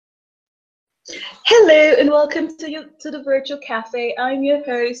Hello and welcome to the virtual cafe. I'm your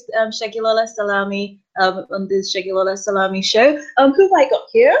host, Shagilola Salami, on this Shagilola Salami show. Who have I got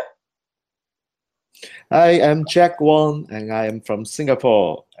here? I am Jack Wong and I am from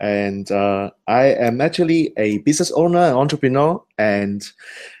Singapore. And I am actually a business owner and entrepreneur. And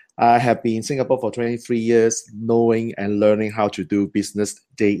I have been in Singapore for 23 years, knowing and learning how to do business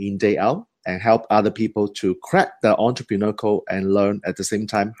day in, day out, and help other people to crack the entrepreneur code and learn at the same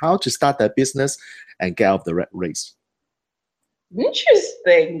time how to start their business and get out of the rat race.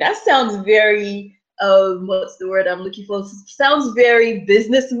 Interesting. That sounds very, what's the word I'm looking for? Sounds very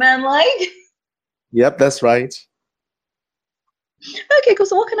businessman-like. Yep, that's right. Okay, cool.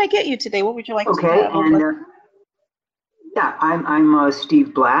 So what can I get you today? What would you like to Okay, have? yeah, I'm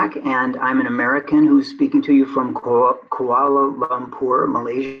Steve Black, and I'm an American who's speaking to you from Kuala Lumpur,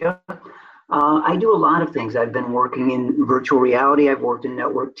 Malaysia. I do a lot of things. I've been working in virtual reality. I've worked in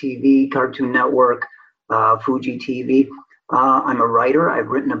network TV, Cartoon Network, Fuji TV. I'm a writer. I've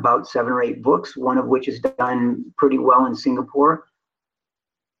written about 7 or 8 books, one of which is done pretty well in Singapore.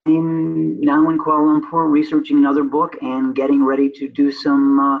 I'm now in Kuala Lumpur researching another book and getting ready to do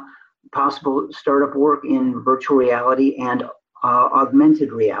some possible startup work in virtual reality and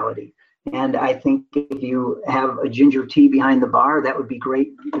augmented reality. And I think if you have a ginger tea behind the bar, that would be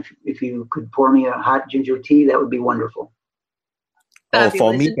great. If you could pour me a hot ginger tea, that would be wonderful. Oh,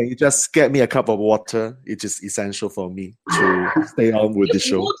 for me, can you just get me a cup of water? It is essential for me to stay on with the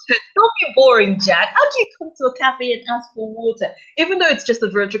show. Water. Don't be boring, Jack. How do you come to a cafe and ask for water? Even though it's just a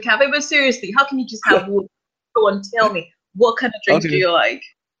virtual cafe, but seriously, how can you just have water? Go on, tell me. What kind of drinks do you like?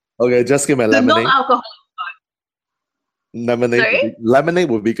 Okay, just give me a The lemonade. non-alcoholic Lemonade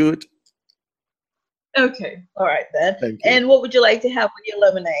would be good. Okay, all right then. Thank you. And what would you like to have with your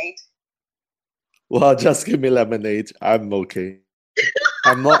lemonade? Well, just give me lemonade. I'm okay.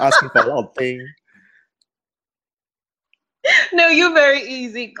 I'm not asking for a lot of things. No, you're very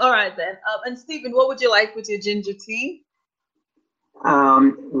easy. All right then. And Stephen, what would you like with your ginger tea?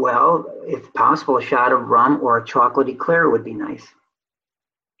 Well, if possible, a shot of rum or a chocolate eclair would be nice.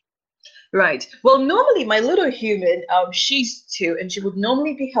 Right. Well, normally my little human, she's 2, and she would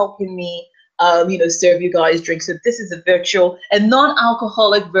normally be helping me, serve you guys drinks. So this is a virtual and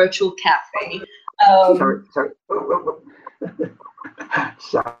non-alcoholic virtual cafe. Sorry.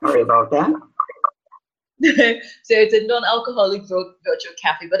 Sorry about that. So it's a non-alcoholic virtual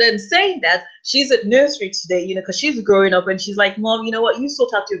cafe. But then saying that, she's at nursery today, because she's growing up and she's like, Mom, you know what? You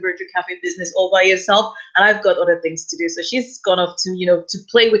sort out your virtual cafe business all by yourself, and I've got other things to do. So she's gone off to, to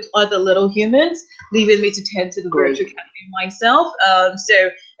play with other little humans, leaving me to tend to the virtual cafe myself. So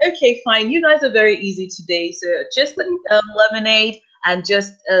okay, fine. You guys are very easy today. So just lemonade and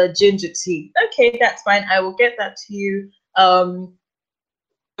just ginger tea. Okay, that's fine. I will get that to you.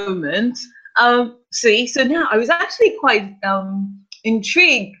 Moment. So now I was actually quite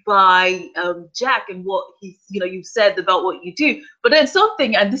intrigued by Jack and what you've said about what you do. But then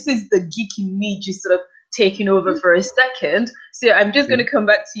something, and this is the geeky me just sort of taking over for a second. So I'm just going to come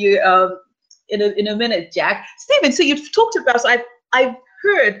back to you in a minute, Jack. Stephen, so you've talked about. So I've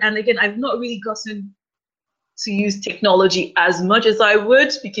heard, and again, I've not really gotten to use technology as much as I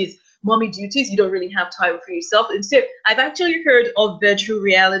would because mommy duties, you don't really have time for yourself. Instead, I've actually heard of virtual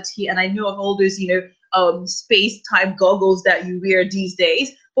reality, and I know of all those, space-time goggles that you wear these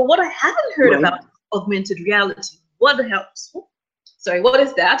days. But what I haven't heard about is augmented reality. What the hell? Sorry, what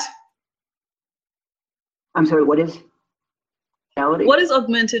is that? I'm sorry, what is reality? What is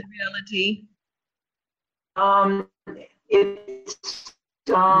augmented reality? It's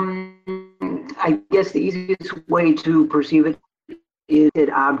I guess the easiest way to perceive it is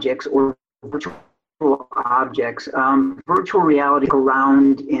objects or virtual objects. Virtual reality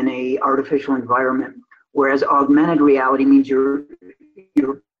around in a artificial environment, whereas augmented reality means you're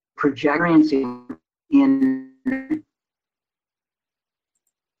projecting in.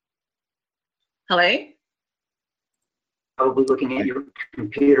 Hello? Probably looking at your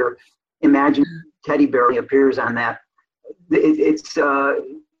computer. Imagine teddy bear appears on that. It's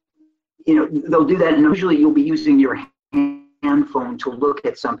they'll do that, and usually you'll be using your hand phone to look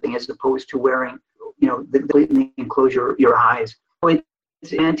at something as opposed to wearing, the enclosure your eyes. It's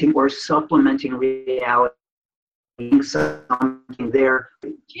augmenting or supplementing reality. Something there.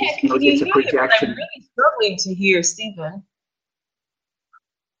 Yeah, it's a projection. I'm really struggling to hear Stephen.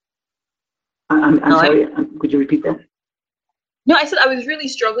 I'm sorry. Could you repeat that? No, I said I was really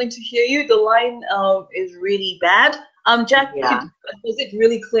struggling to hear you. The line is really bad. Jack, was it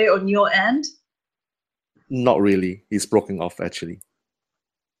really clear on your end? Not really. It's broken off actually.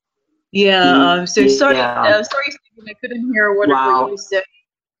 Yeah. So sorry. Sorry, Stephen. I couldn't hear whatever you said.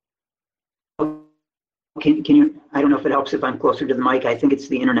 can you, I don't know if it helps if I'm closer to the mic. I think it's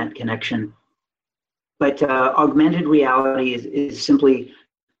the internet connection. But augmented reality is simply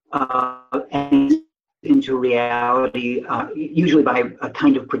into reality, usually by a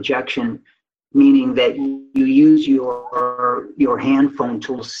kind of projection, meaning that you use your hand phone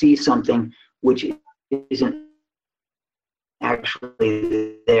to see something which isn't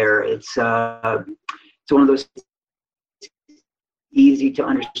actually there. It's one of those easy to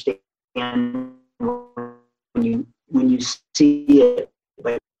understand when you see it,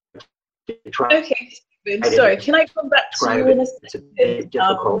 but to try. Okay, sorry. Can I come back to you in a second? It's a bit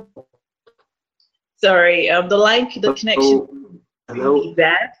difficult. Sorry, the connection is really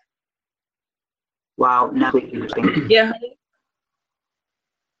bad. Wow, now interesting. Yeah.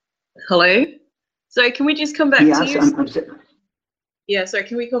 Hello. Sorry, can we just come back to you? Yeah, sorry,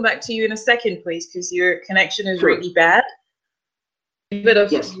 can we come back to you in a second, please? Because your connection is really bad. Give it a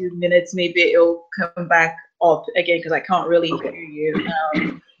few minutes, maybe it'll come back up again because I can't really hear you.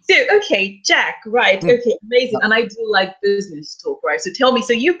 Okay, Jack, right, okay, amazing. And I do like business talk, right? So tell me,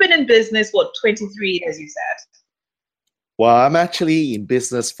 so you've been in business, what, 23 years, you said? Well, I'm actually in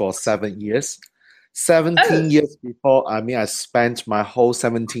business for 7 years. 17 years before, I spent my whole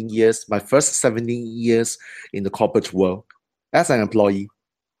 17 years, my first 17 years in the corporate world as an employee.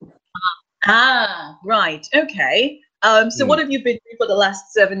 Ah, right, okay. So what have you been doing for the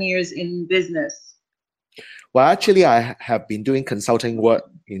last 7 years in business? Well, actually, I have been doing consulting work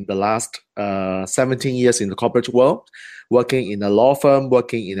in the last 17 years in the corporate world, working in a law firm,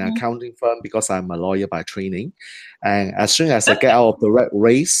 working in an accounting firm because I'm a lawyer by training. And as soon as I get out of the rat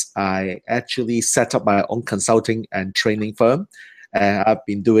race, I actually set up my own consulting and training firm. And I've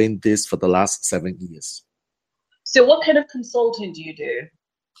been doing this for the last 7 years. So what kind of consulting do you do?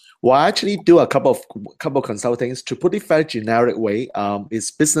 Well, I actually do a couple of consultings. To put it very generic way, it's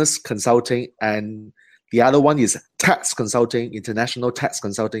business consulting, and the other one is tax consulting, international tax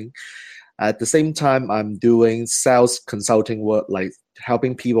consulting. At the same time, I'm doing sales consulting work, like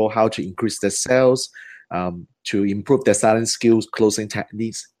helping people how to increase their sales, to improve their selling skills, closing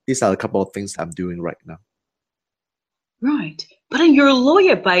techniques. These are a couple of things I'm doing right now. Right. But then you're a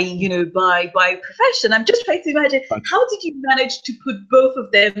lawyer by profession. I'm just trying to imagine, how did you manage to put both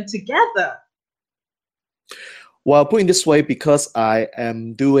of them together? Well, put it this way, because I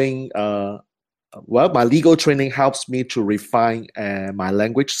am doing, my legal training helps me to refine my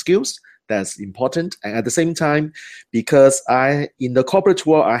language skills. That's important. And at the same time, because in the corporate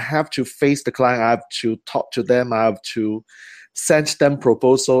world, I have to face the client, I have to talk to them, I have to send them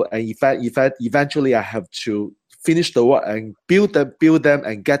proposal, and eventually I have to finish the work and build them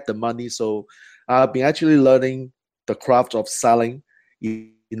and get the money. So I've been actually learning the craft of selling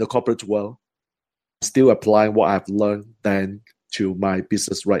in the corporate world, still applying what I've learned then to my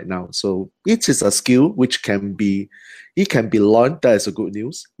business right now. So it is a skill which can be learned. That is a good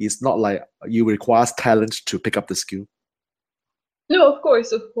news. It's not like you require talent to pick up the skill. No, of course,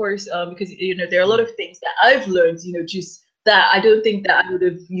 because there are a lot of things that I've learned, just that I don't think that I would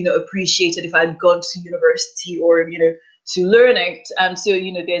have, appreciated if I'd gone to university or, to learn it. So,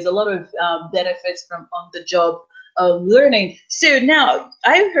 there's a lot of benefits from on the job learning. So now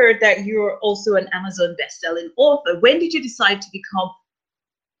I've heard that you're also an Amazon best-selling author. When did you decide to become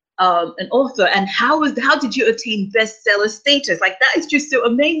an author, and how did you attain bestseller status? Like, that is just so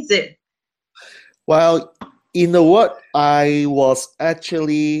amazing. Well, in the work, I was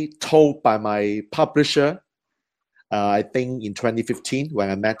actually told by my publisher, I think in 2015 when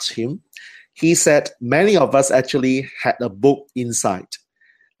I met him, he said many of us actually had a book inside.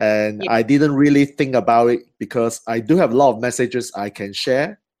 And I didn't really think about it because I do have a lot of messages I can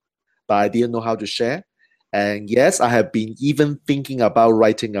share, but I didn't know how to share. And yes, I have been even thinking about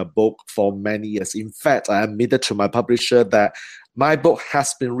writing a book for many years. In fact, I admitted to my publisher that my book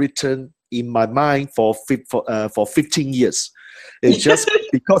has been written in my mind for 15 years. It's just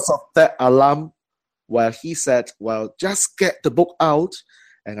because of that alarm where he said, well, just get the book out.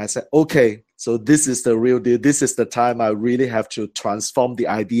 And I said, okay, so this is the real deal. This is the time I really have to transform the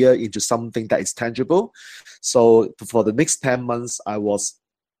idea into something that is tangible. So for the next 10 months, I was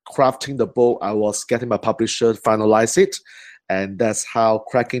crafting the book. I was getting my publisher to finalize it. And that's how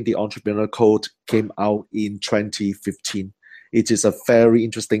Cracking the Entrepreneur Code came out in 2015. It is a very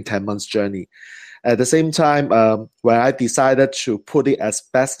interesting 10 months journey. At the same time, when I decided to put it as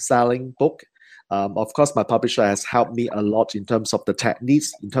best-selling book, of course, my publisher has helped me a lot in terms of the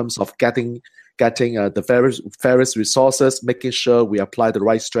techniques, in terms of getting the various resources, making sure we apply the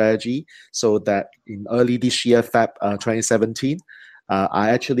right strategy, so that in early this year, Feb 2017,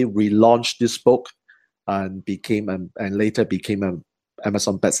 I actually relaunched this book and later became an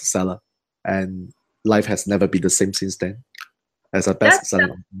Amazon bestseller. And life has never been the same since then as a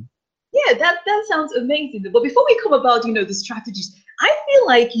bestseller. Yeah, that sounds amazing. But before we come about, the strategies, I feel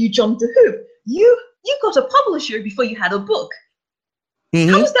like you jumped the hoop. You got a publisher before you had a book.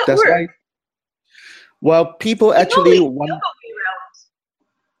 How does that work? Right. Well, people actually want.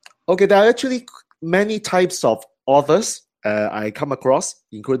 Okay, there are actually many types of authors I come across,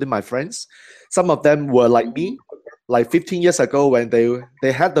 including my friends. Some of them were like me, like 15 years ago when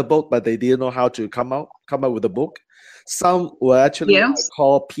they had the book, but they didn't know how to come up with a book. Some were actually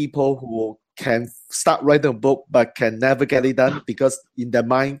called people who can start writing a book but can never get it done because in their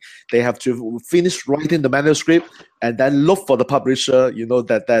mind they have to finish writing the manuscript and then look for the publisher.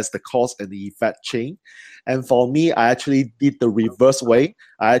 That there's the cause and the effect chain. And for me, I actually did the reverse way.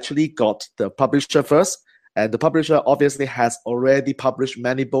 I actually got the publisher first, and the publisher obviously has already published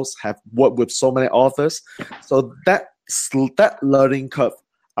many books, have worked with so many authors. So that learning curve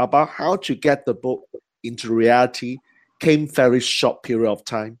about how to get the book into reality came very short period of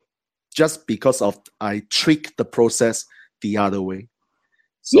time, just because of I tweaked the process the other way.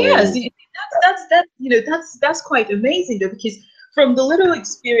 So, yes, that's quite amazing though, because from the little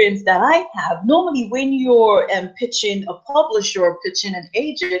experience that I have, normally when you're pitching a publisher or pitching an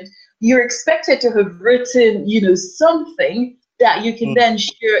agent, you're expected to have written, something that you can then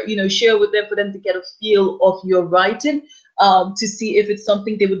share with them for them to get a feel of your writing, to see if it's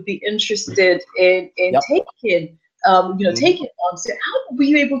something they would be interested in taking. Taking on. So how were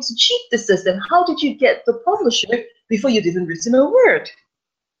you able to cheat the system? How did you get the publisher before you'd even written a word?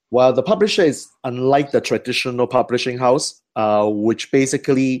 Well, the publisher is unlike the traditional publishing house, which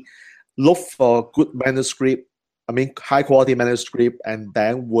basically look for good manuscript, high quality manuscript, and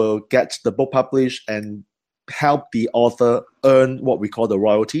then will get the book published and help the author earn what we call the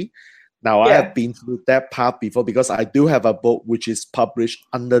royalty. Now, I have been through that part before because I do have a book which is published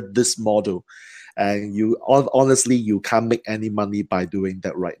under this model. And honestly, you can't make any money by doing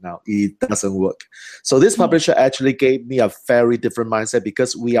that right now. It doesn't work. So this publisher actually gave me a very different mindset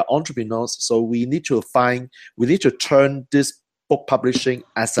because we are entrepreneurs. So we need to turn this book publishing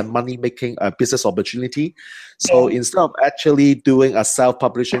as a money-making business opportunity. So instead of actually doing a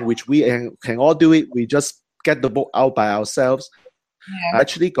self-publishing, which we can all do it, we just get the book out by ourselves. I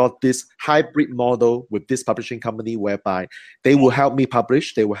actually got this hybrid model with this publishing company whereby they will help me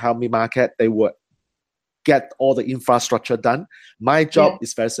publish, they will help me market, they will get all the infrastructure done. My job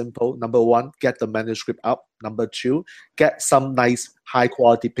is very simple. Number one, get the manuscript up. Number two, get some nice high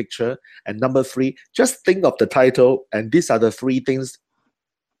quality picture. And number three, just think of the title. And these are the three things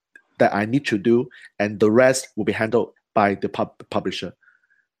that I need to do. And the rest will be handled by the publisher.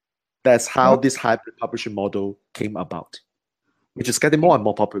 That's how this hybrid publishing model came about, which is getting more and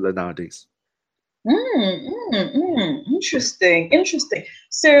more popular nowadays. Interesting.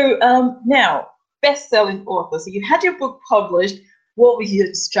 So now, best-selling author. So you had your book published. What was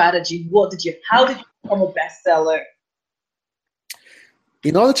your strategy? How did you become a bestseller?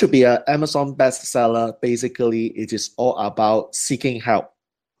 In order to be an Amazon bestseller, basically it is all about seeking help.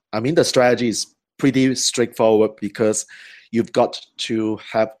 The strategy is pretty straightforward because you've got to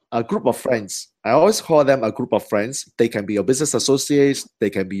have a group of friends. I always call them a group of friends. They can be your business associates. They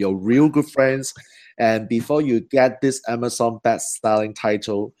can be your real good friends. And before you get this Amazon best-selling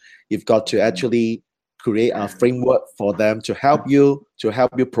title, you've got to actually create a framework for them to help you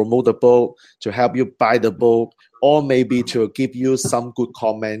promote the book, to help you buy the book, or maybe to give you some good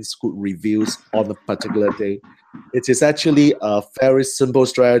comments, good reviews on a particular day. It is actually a very simple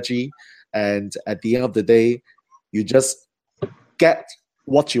strategy. And at the end of the day, you just get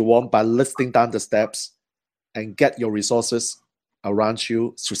what you want by listing down the steps and get your resources around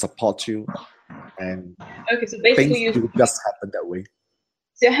you to support you. And so basically things will just happen that way.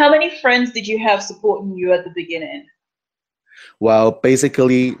 So how many friends did you have supporting you at the beginning? Well,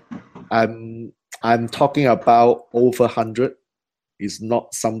 basically, I'm talking about over 100. It's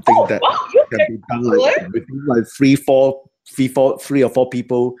not something that can be done within three or four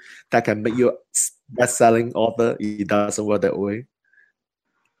people that can make you best-selling author. It doesn't work that way.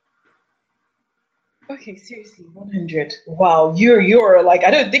 Okay, seriously, 100. Wow, you're like,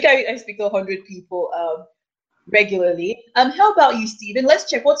 I don't think I speak to 100 people regularly. How about you, Stephen? Let's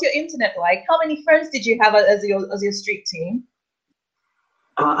check. What's your internet like? How many friends did you have as your street team?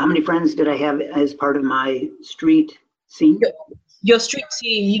 How many friends did I have as part of my street scene? Your street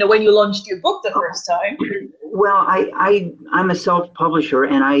team, when you launched your book the first time. Well, I'm a self-publisher,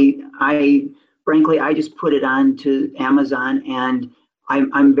 and I frankly just put it on to Amazon, and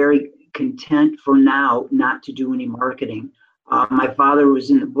I'm very content for now not to do any marketing. My father was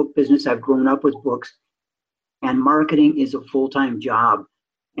in the book business. I've grown up with books, and marketing is a full-time job.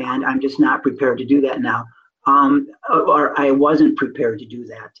 and I'm just not prepared to do that now. Or I wasn't prepared to do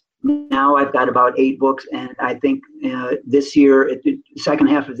that. Now I've got about 8 books, and I think this year, the second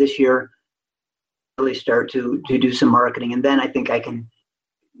half of this year, really start to do some marketing, and then I think I can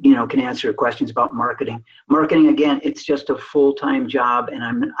answer questions about marketing. Marketing, again, it's just a full-time job,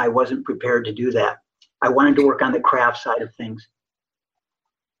 and I wasn't prepared to do that. I wanted to work on the craft side of things.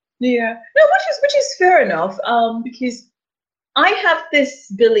 Yeah, no, which is fair enough. Because I have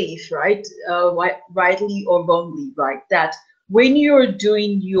this belief, right, rightly or wrongly, right, that when you're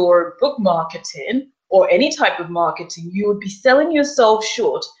doing your book marketing or any type of marketing, you would be selling yourself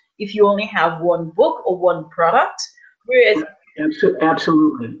short if you only have one book or one product. Whereas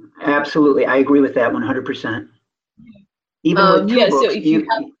absolutely, I agree with that 100%. Even with 2 books, so if you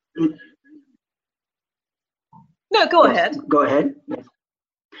have... No, go ahead. Go ahead. Yes.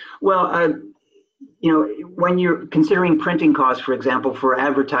 Well, when you're considering printing costs, for example, for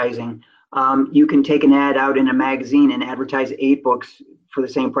advertising, you can take an ad out in a magazine and advertise 8 books for the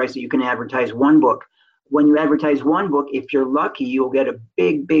same price that you can advertise 1 book. When you advertise 1 book, if you're lucky, you'll get a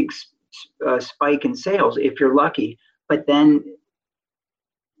big spike in sales if you're lucky. But then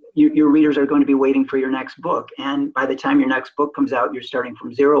your readers are going to be waiting for your next book. And by the time your next book comes out, you're starting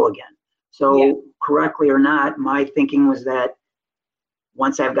from 0 again. So correctly or not, my thinking was that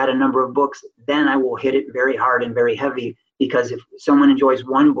once I've got a number of books, then I will hit it very hard and very heavy, because if someone enjoys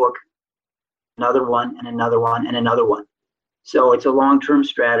 1 book, another one and another one and another one. So it's a long-term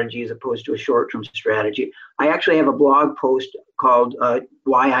strategy as opposed to a short-term strategy. I actually have a blog post called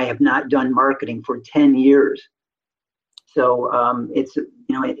Why I Have Not Done Marketing for 10 Years. So it's,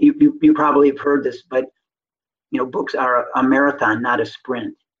 you probably have heard this, but books are a marathon, not a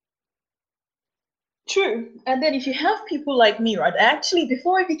sprint. True. And then if you have people like me, right, actually,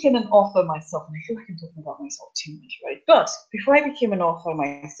 before I became an author myself, and I feel like I'm talking about myself too much, right, but before I became an author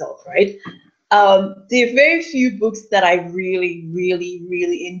myself, right, there are very few books that I really, really,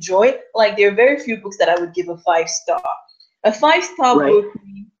 really enjoy. Like, there are very few books that I would give a 5-star. A 5-star book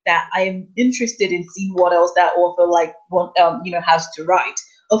means that I am interested in seeing what else that author has to write.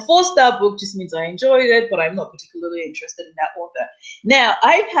 A 4-star book just means I enjoyed it, but I'm not particularly interested in that author. Now,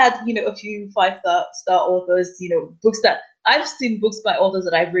 I've had, a few 5-star authors, books that I've seen books by authors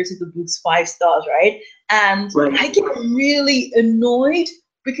that I've rated the books 5 stars, right? And I get really annoyed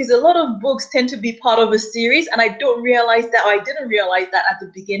because a lot of books tend to be part of a series, and I don't realize that, or I didn't realize that at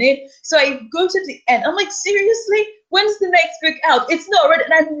the beginning. So I go to the end. I'm like, seriously? When's the next book out? It's not ready.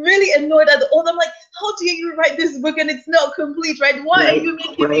 And I'm really annoyed at the author. I'm like, how do you write this book and it's not complete, right? Why are you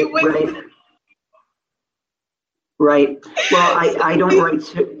making me wait? Right. Well, I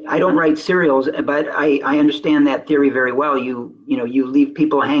don't write serials, but I understand that theory very well. You leave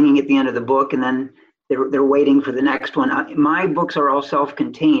people hanging at the end of the book, and then they're waiting for the next one. My books are all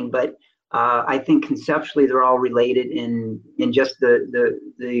self-contained, but I think conceptually they're all related in just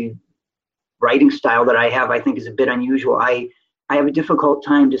the writing style that I have. I think is a bit unusual. I have a difficult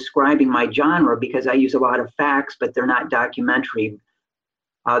time describing my genre because I use a lot of facts, but they're not documentary.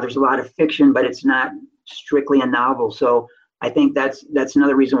 There's a lot of fiction, but it's not strictly a novel. So I think that's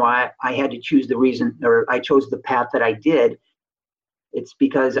another reason why I had to choose I chose the path that I did. It's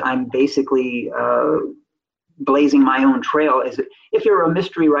because I'm basically blazing my own trail. If you're a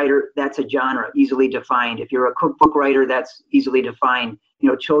mystery writer, that's a genre, easily defined. If you're a cookbook writer, that's easily defined.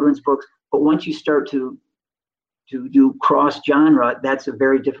 Children's books. But once you start to do cross genre, that's a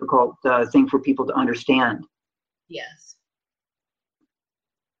very difficult thing for people to understand. Yes.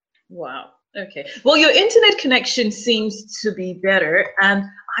 Wow. Okay. Well, your internet connection seems to be better, and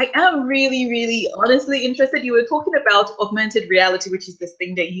I am really, really honestly interested. You were talking about augmented reality, which is this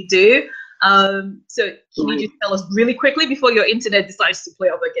thing that you do. So can you just tell us really quickly before your internet decides to play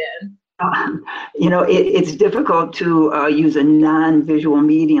up again? It's difficult to use a non-visual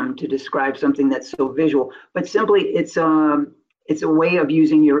medium to describe something that's so visual, but simply it's a way of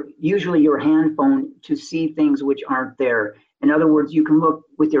using usually your hand phone to see things which aren't there. In other words, you can look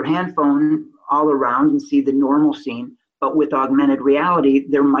with your hand phone all around and see the normal scene, but with augmented reality,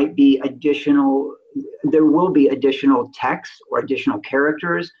 there will be additional text or additional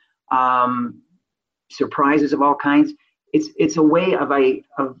characters, surprises of all kinds. It's a way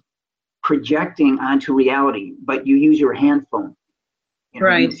of projecting onto reality, but you use your hand phone.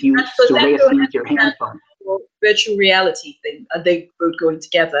 Right. You survey a scene with your hand phone. Virtual reality thing. Are they both going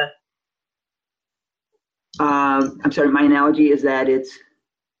together? I'm sorry, my analogy is that it's.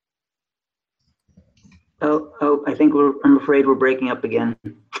 I think I'm afraid we're breaking up again.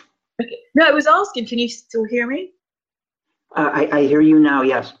 Okay. No, I was asking, can you still hear me? I hear you now,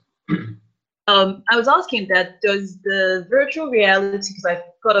 yes. I was asking that does the virtual reality, because I've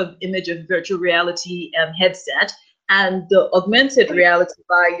got an image of virtual reality headset and the augmented reality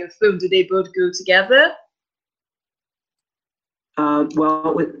by your phone, do they both go together?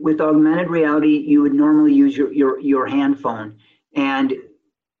 Well, with augmented reality, you would normally use your hand phone, and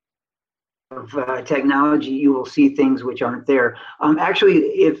of technology, you will see things which aren't there. Actually,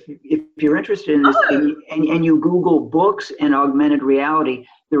 if you're interested in this, and you Google books and augmented reality,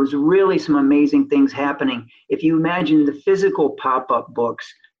 there's really some amazing things happening. If you imagine the physical pop-up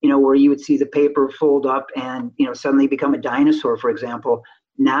books, where you would see the paper fold up and suddenly become a dinosaur, for example.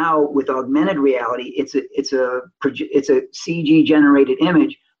 Now with augmented reality, it's a CG generated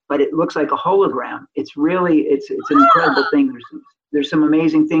image, but it looks like a hologram. It's an incredible thing. There's some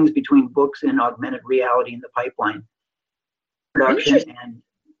amazing things between books and augmented reality in the pipeline production. And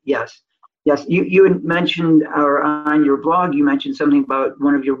yes, you had mentioned, or on your blog, you mentioned something about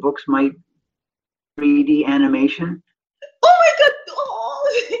one of your books might 3D animation. Oh my God! Oh,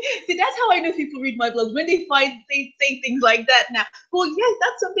 see, that's how I know people read my blogs when they say things like that. Now, well, yes,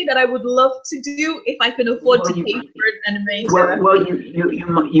 that's something that I would love to do if I can afford to pay for an animator. Well,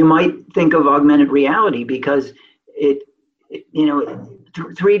 you might think of augmented reality because it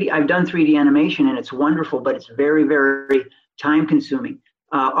 3D. I've done 3D animation and it's wonderful, but it's very, very time consuming.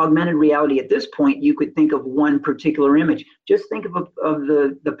 Augmented reality at this point, you could think of one particular image. Just think of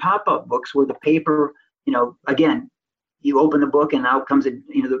the pop-up books where the paper, again, you open the book and out comes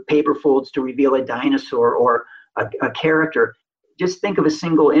the paper folds to reveal a dinosaur or a character. Just think of a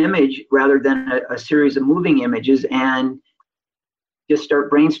single image rather than a series of moving images, and just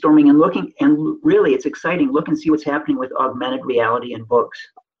start brainstorming and looking. And really, it's exciting. Look and see what's happening with augmented reality in books.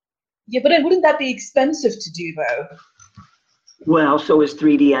 Yeah, but wouldn't that be expensive to do, though? Well, so is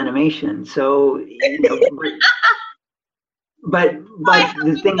 3D animation. So, but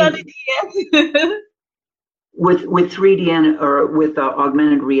the thing is, with 3D or with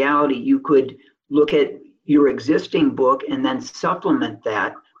augmented reality, you could look at your existing book and then supplement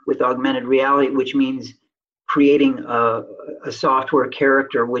that with augmented reality, which means creating a software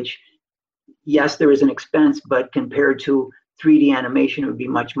character, which, yes, there is an expense, but compared to 3D animation, it would be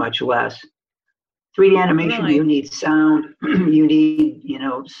much, much less. 3D animation, right. You need sound, you need,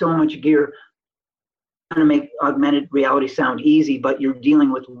 so much gear. Trying to make augmented reality sound easy, but you're dealing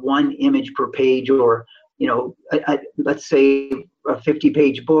with one image per page, or let's say a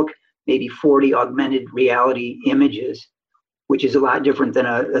 50-page book, maybe 40 augmented reality images, which is a lot different than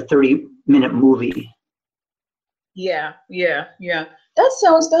a 30-minute movie. Yeah. That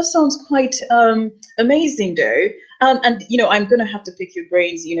sounds quite amazing, though. And I'm gonna have to pick your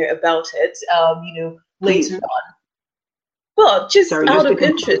brains, about it, later on. But just out of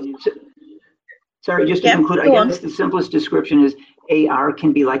interest. Sorry, just to conclude, I guess the simplest description is AR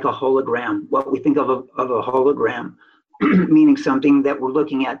can be like a hologram. What we think of a hologram, meaning something that we're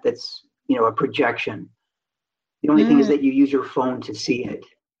looking at that's, a projection. The only thing is that you use your phone to see it.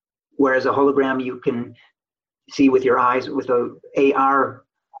 Whereas a hologram you can see with your eyes. With a AR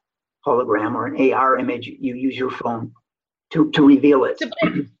hologram or an AR image, you use your phone to reveal it.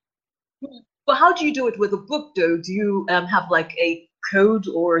 But how do you do it with a book, though? Do you have like a code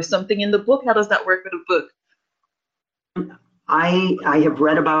or something in the book? How does that work with a book? I have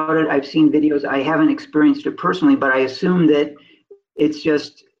read about it. I've seen videos. I haven't experienced it personally, but I assume that it's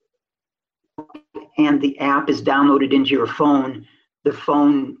just, and the app is downloaded into your phone. The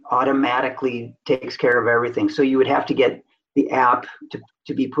phone automatically takes care of everything. So you would have to get the app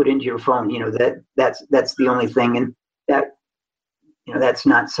to be put into your phone. That's the only thing, and that's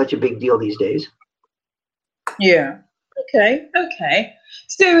not such a big deal these days. Yeah. Okay.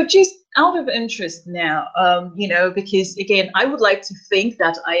 So just out of interest now, because again, I would like to think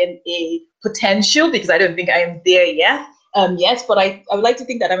that I am a potential, because I don't think I am there yet. Yes, but I would like to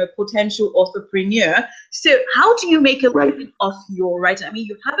think that I'm a potential entrepreneur. So how do you make a living off your writing? I mean,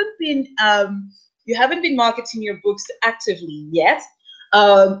 you haven't been marketing your books actively yet,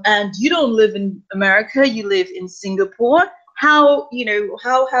 and you don't live in America. You live in Singapore. How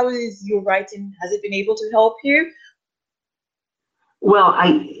is your writing? Has it been able to help you? Well,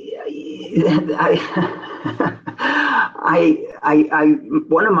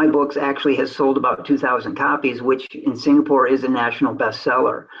 one of my books actually has sold about 2,000 copies, which in Singapore is a national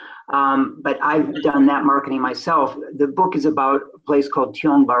bestseller. But I've done that marketing myself. The book is about a place called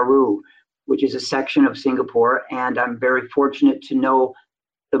Tiong Bahru, which is a section of Singapore, and I'm very fortunate to know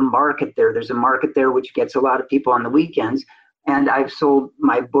the market there. There's a market there which gets a lot of people on the weekends, and I've sold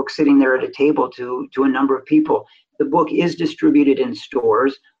my book sitting there at a table to a number of people. The book is distributed in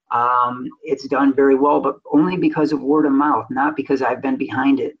stores. It's done very well, but only because of word of mouth, not because I've been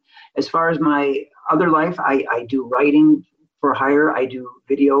behind it. As far as my other life, I do writing for hire. I do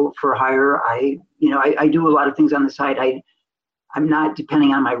video for hire. I do a lot of things on the side. I'm not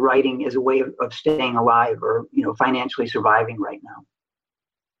depending on my writing as a way of staying alive or, financially surviving right now.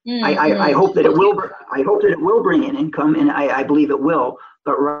 I hope that it will. I hope that it will bring in income, and I believe it will.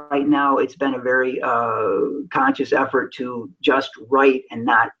 But right now, it's been a very conscious effort to just write and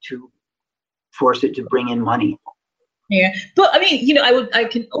not to force it to bring in money. Yeah, but I mean, I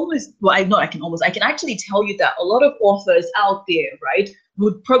can actually tell you that a lot of authors out there, right,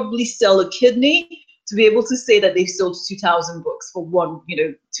 would probably sell a kidney to be able to say that they sold 2,000 books for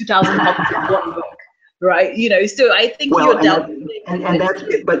 2,000 copies of one book. Right, so I think you're down.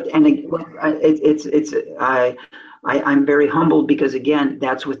 I'm very humbled because, again,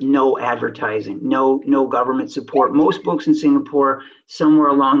 that's with no advertising, no government support. Most books in Singapore, somewhere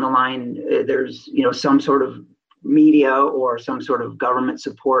along the line, there's some sort of media or some sort of government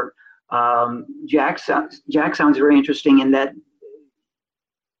support. Jack sounds very interesting in that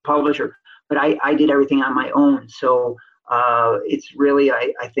publisher, but I did everything on my own. So it's really,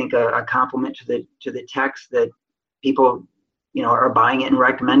 I think, a compliment to the text that people are buying it and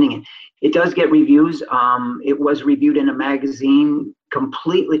recommending it. It does get reviews. It was reviewed in a magazine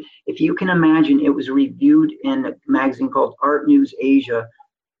completely. If you can imagine, it was reviewed in a magazine called Art News Asia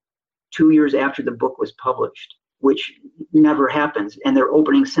 2 years after the book was published, which never happens. And their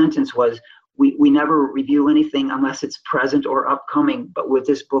opening sentence was, we never review anything unless it's present or upcoming, but with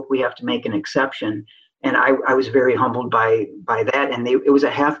this book, we have to make an exception. And I was very humbled by that. And it was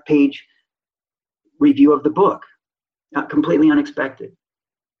a half-page review of the book, completely unexpected.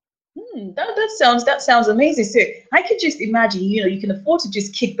 That sounds amazing. So I could just imagine, you can afford to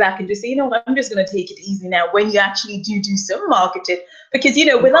just kick back and just say, I'm just going to take it easy now when you actually do some marketing, because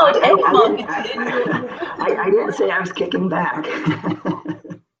without any marketing, I didn't say I was kicking back.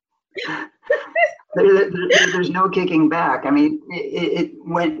 There's no kicking back. I mean,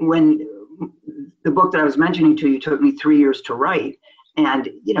 when the book that I was mentioning to you took me 3 years to write. And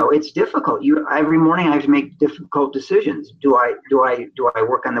it's difficult. Every morning I have to make difficult decisions. Do I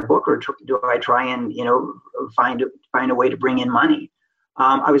work on the book, or do I try and find a way to bring in money?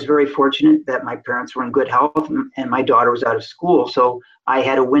 I was very fortunate that my parents were in good health, and my daughter was out of school, so I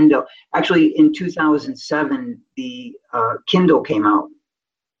had a window. Actually, in 2007, the Kindle came out,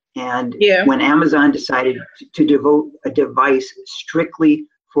 and when Amazon decided to devote a device strictly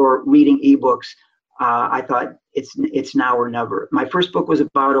for reading ebooks, I thought it's now or never. My first book was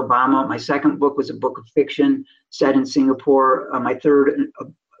about Obama. My second book was a book of fiction set in Singapore. My third,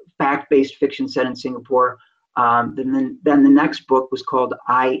 fact-based fiction set in Singapore. Then the next book was called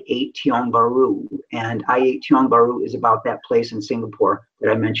I Ate Tiong Bahru, and I Ate Tiong Bahru is about that place in Singapore that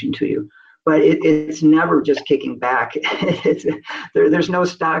I mentioned to you. But it's never just kicking back. There's no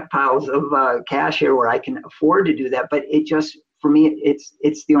stockpiles of cash here where I can afford to do that. But for me,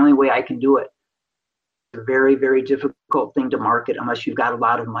 it's the only way I can do it. A very, very difficult thing to market unless you've got a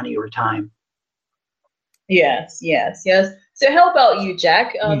lot of money or time. Yes. So how about you,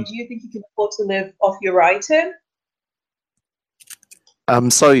 Jack? Do you think you can afford to live off your writing?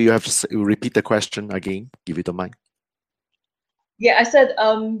 I'm sorry, you have to repeat the question again, if you don't mind. Yeah, I said,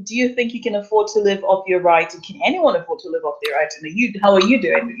 do you think you can afford to live off your writing? Can anyone afford to live off their writing? How are you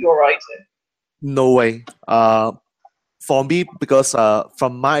doing with your writing? No way. For me, because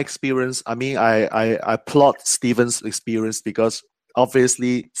from my experience, I mean, I applaud Stephen's experience, because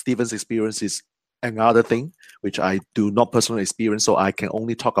obviously Stephen's experience is another thing which I do not personally experience, so I can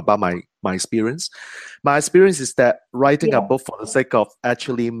only talk about my experience. My experience is that writing a book for the sake of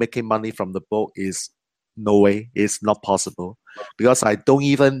actually making money from the book is no way, it's not possible, because I don't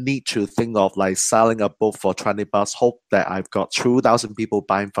even need to think of like selling a book for $20, hope that I've got 2,000 people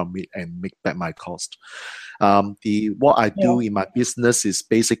buying from me and make back my cost. What I do in my business is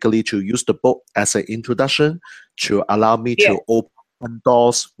basically to use the book as an introduction to allow me to open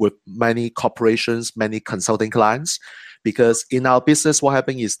doors with many corporations, many consulting clients. Because in our business, what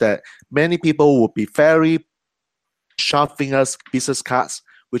happens is that many people will be very sharp fingers business cards,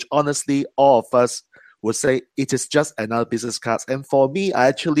 which honestly all of us would say it is just another business cards. And for me, I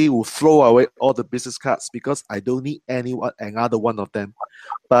actually will throw away all the business cards because I don't need another one of them.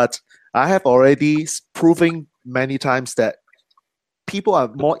 But I have already proven many times that people are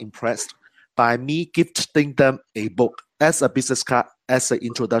more impressed by me gifting them a book as a business card, as an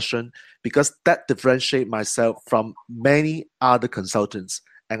introduction, because that differentiates myself from many other consultants,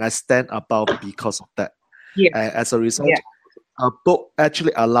 and I stand above because of that. And as a result, a book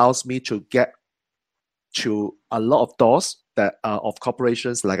actually allows me to get to a lot of doors that of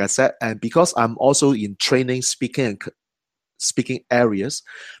corporations, like I said, and because I'm also in training, speaking speaking areas.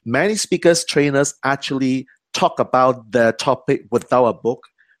 Many speakers, trainers actually talk about their topic without a book.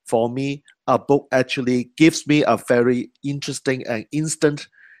 For me, a book actually gives me a very interesting and instant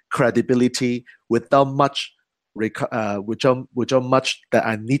credibility without much without much that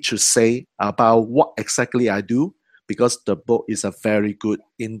I need to say about what exactly I do, because the book is a very good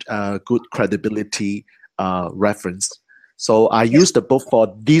good credibility reference. So I use the book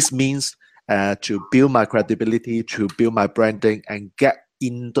for these means to build my credibility, to build my branding, and get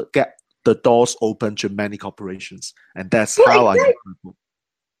the doors open to many corporations. And that's how I use the book.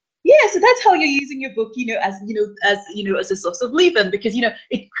 Yeah, so that's how you're using your book, as a source of leaving, because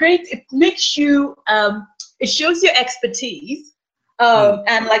it makes you, it shows your expertise,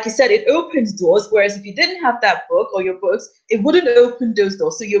 and like you said, it opens doors. Whereas if you didn't have that book or your books, it wouldn't open those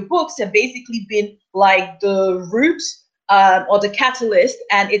doors. So your books have basically been like the root, or the catalyst,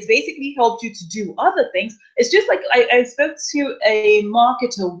 and it's basically helped you to do other things. It's just like I spoke to a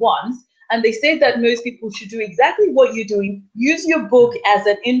marketer once, and they said that most people should do exactly what you're doing. Use your book as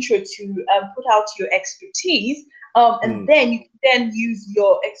an intro to put out your expertise, and then you can then use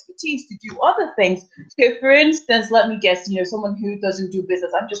your expertise to do other things. So, for instance, let me guess, someone who doesn't do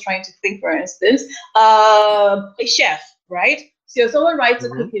business. I'm just trying to think. For instance, a chef, right? So someone writes a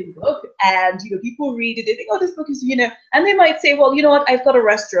cooking book, and people read it. They think, oh, this book is, and they might say, well, you know what, I've got a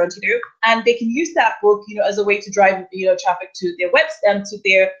restaurant, and they can use that book, as a way to drive, traffic to their website,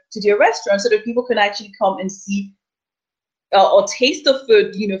 to their restaurant, so that people can actually come and see or taste the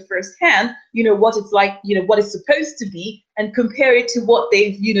food, firsthand, what it's like, what it's supposed to be, and compare it to what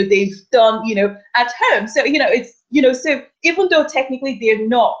they've done, at home. So, so even though technically they're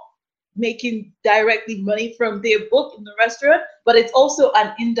not making directly money from their book in the restaurant, but it's also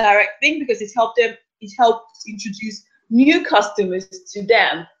an indirect thing, because it helps introduce new customers to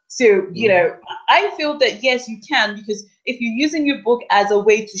them. So, I feel that yes, you can, because if you're using your book as a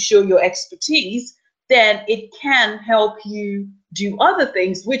way to show your expertise, then it can help you do other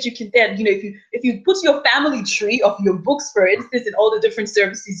things, which you can then, if you put your family tree of your books, for instance, and all the different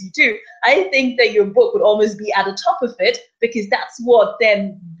services you do, I think that your book would almost be at the top of it, because that's what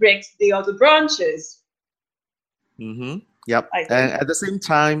then breaks the other branches. Yep. And at the same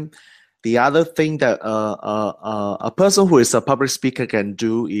time, the other thing that a person who is a public speaker can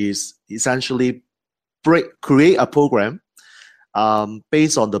do is essentially create a program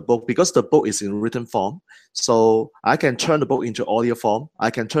based on the book, because the book is in written form. So I can turn the book into audio form. I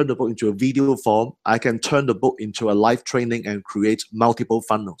can turn the book into a video form. I can turn the book into a live training and create multiple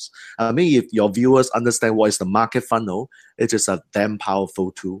funnels. I mean, if your viewers understand what is the market funnel, it is a damn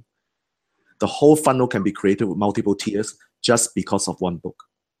powerful tool. The whole funnel can be created with multiple tiers just because of one book.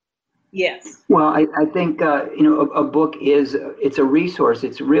 Yes. Well, I think, a book it's a resource.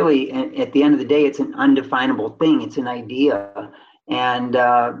 It's really, at the end of the day, it's an undefinable thing. It's an idea. And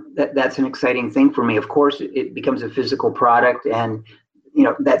that's an exciting thing for me. Of course, it becomes a physical product, and,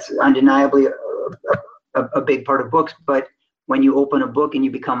 that's undeniably a big part of books. But when you open a book and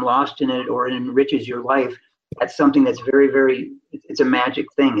you become lost in it, or it enriches your life, that's something that's very, very, it's a magic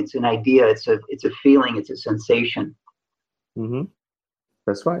thing. It's an idea. It's a feeling. It's a sensation.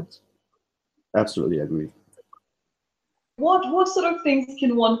 That's right. Absolutely agree. What sort of things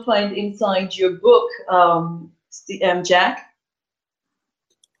can one find inside your book, Jack?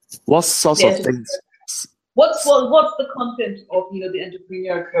 What sorts of things? What's the content of the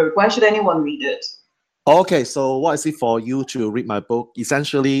Entrepreneur Code? Why should anyone read it? Okay, so what is it for you to read my book?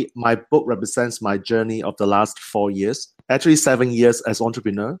 Essentially, my book represents my journey of the last 4 years, actually 7 years as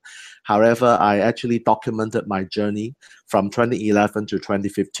entrepreneur. However, I actually documented my journey from 2011 to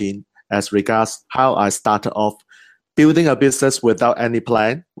 2015 as regards how I started off building a business without any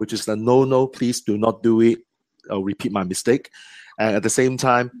plan, which is a no, please do not do it or repeat my mistake. And at the same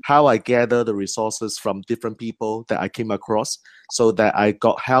time, how I gather the resources from different people that I came across, so that I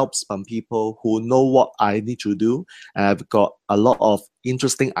got helps from people who know what I need to do. And I've got a lot of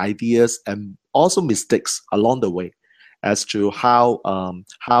interesting ideas and also mistakes along the way as to how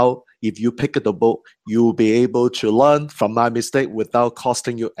if you pick up the book, you'll be able to learn from my mistake without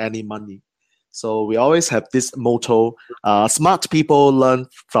costing you any money. So we always have this motto, smart people learn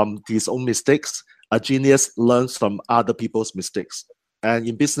from his own mistakes. A genius learns from other people's mistakes. And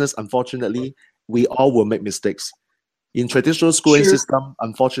in business, unfortunately, we all will make mistakes. In traditional schooling system,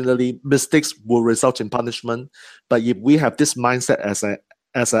 unfortunately, mistakes will result in punishment. But if we have this mindset as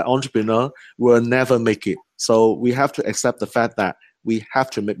an entrepreneur, we'll never make it. So we have to accept the fact that we have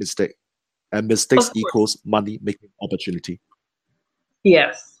to make mistakes. And mistakes equals money making opportunity.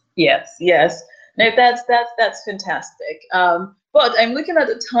 Yes. No, that's fantastic. But I'm looking at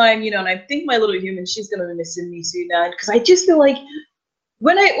the time, and I think my little human, she's gonna be missing me soon now, because I just feel like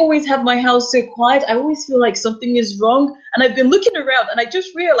when I always have my house so quiet, I always feel like something is wrong. And I've been looking around, and I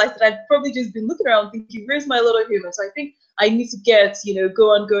just realized that I've probably just been looking around thinking, where's my little human? So I think I need to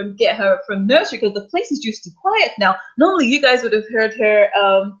go and get her from nursery, because the place is just too quiet now. Normally, you guys would have heard her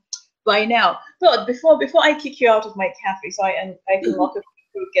by now. But before I kick you out of my cafe, so I can lock up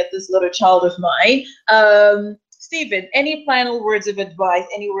and get this little child of mine. Stephen, any final words of advice,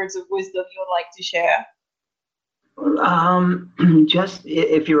 any words of wisdom you would like to share? Just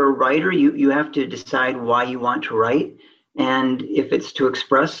if you're a writer, you have to decide why you want to write. And if it's to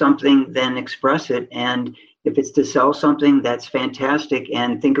express something, then express it. And if it's to sell something, that's fantastic.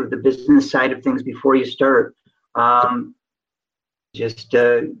 And think of the business side of things before you start. Just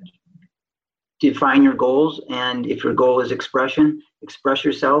define your goals. And if your goal is expression, express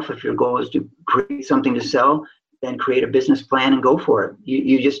yourself. If your goal is to create something to sell, then create a business plan and go for it.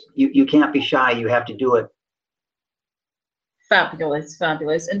 You can't be shy. You have to do it. Fabulous,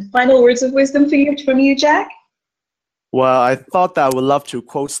 fabulous. And final words of wisdom from you, Jack? Well, I thought that I would love to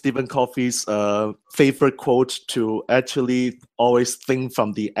quote Stephen Covey's favorite quote, to actually always think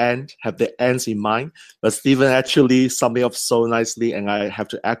from the end, have the ends in mind. But Stephen actually summed it up so nicely, and I have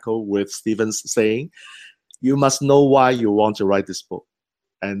to echo with Stephen's saying, you must know why you want to write this book.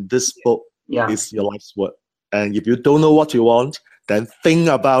 And this book is your life's work. And if you don't know what you want, then think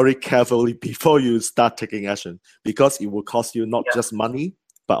about it carefully before you start taking action, because it will cost you not just money,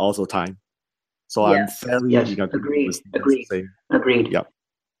 but also time. So I'm very agreed. Yeah.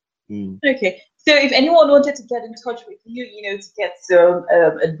 Okay. So if anyone wanted to get in touch with you, to get some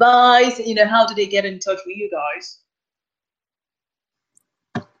advice, how do they get in touch with you guys?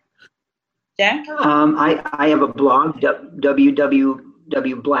 Jack? I have a blog,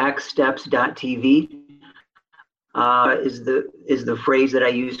 www.blacksteps.tv. Is the phrase that I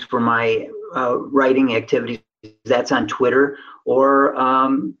use for my writing activities. That's on Twitter, or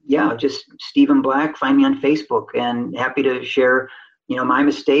just Stephen Black. Find me on Facebook, and happy to share my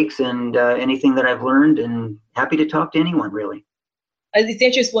mistakes and anything that I've learned, and happy to talk to anyone really. Is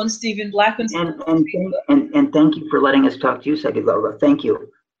there just one Stephen Black? And thank you for letting us talk to you, Segilola. Thank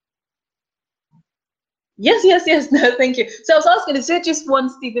you. Yes. No, thank you. So I was asking, is there just one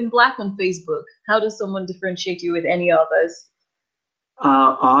Stephen Black on Facebook? How does someone differentiate you with any others?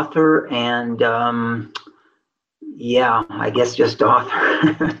 Author and I guess just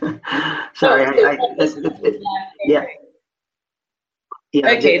author. Sorry,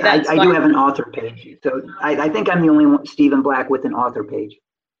 Okay, I do have an author page. So I think I'm the only one, Stephen Black, with an author page.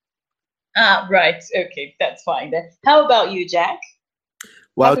 Right. Okay, that's fine then. How about you, Jack?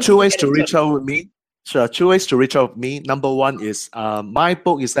 Well, two ways to reach out with me. Sure, two ways to reach out with me. Number one is my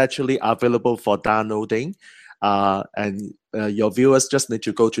book is actually available for downloading. And your viewers just need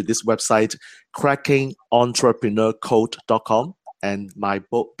to go to this website, crackingentrepreneur.code.com, and my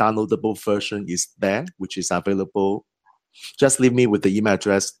book downloadable version is there, which is available. Just leave me with the email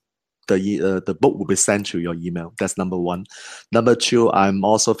address. The book will be sent to your email. That's number one. Number two, I'm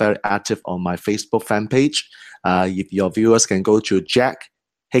also very active on my Facebook fan page. If your viewers can go to Jack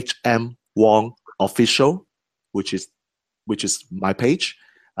H.M. Wong Official, which is my page.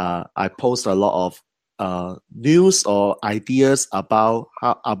 I post a lot of news or ideas about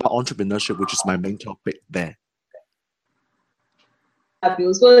entrepreneurship, which is my main topic there.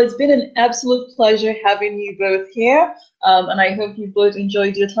 Fabulous. Well, it's been an absolute pleasure having you both here, and I hope you both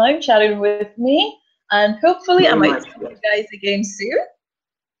enjoyed your time chatting with me, and hopefully I might see you guys again soon.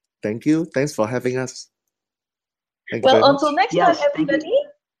 Thank you. Thanks for having us. Well, until next time, everybody.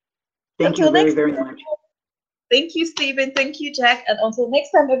 Thank you very, very much. Thank you, Stephen. Thank you, Jack. And until next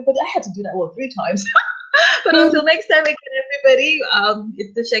time, everybody. I had to do that 3 times. But until next time again, everybody,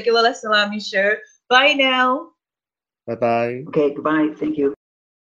 it's the Segilola Salami Show. Bye now. Bye-bye. Okay, goodbye. Thank you.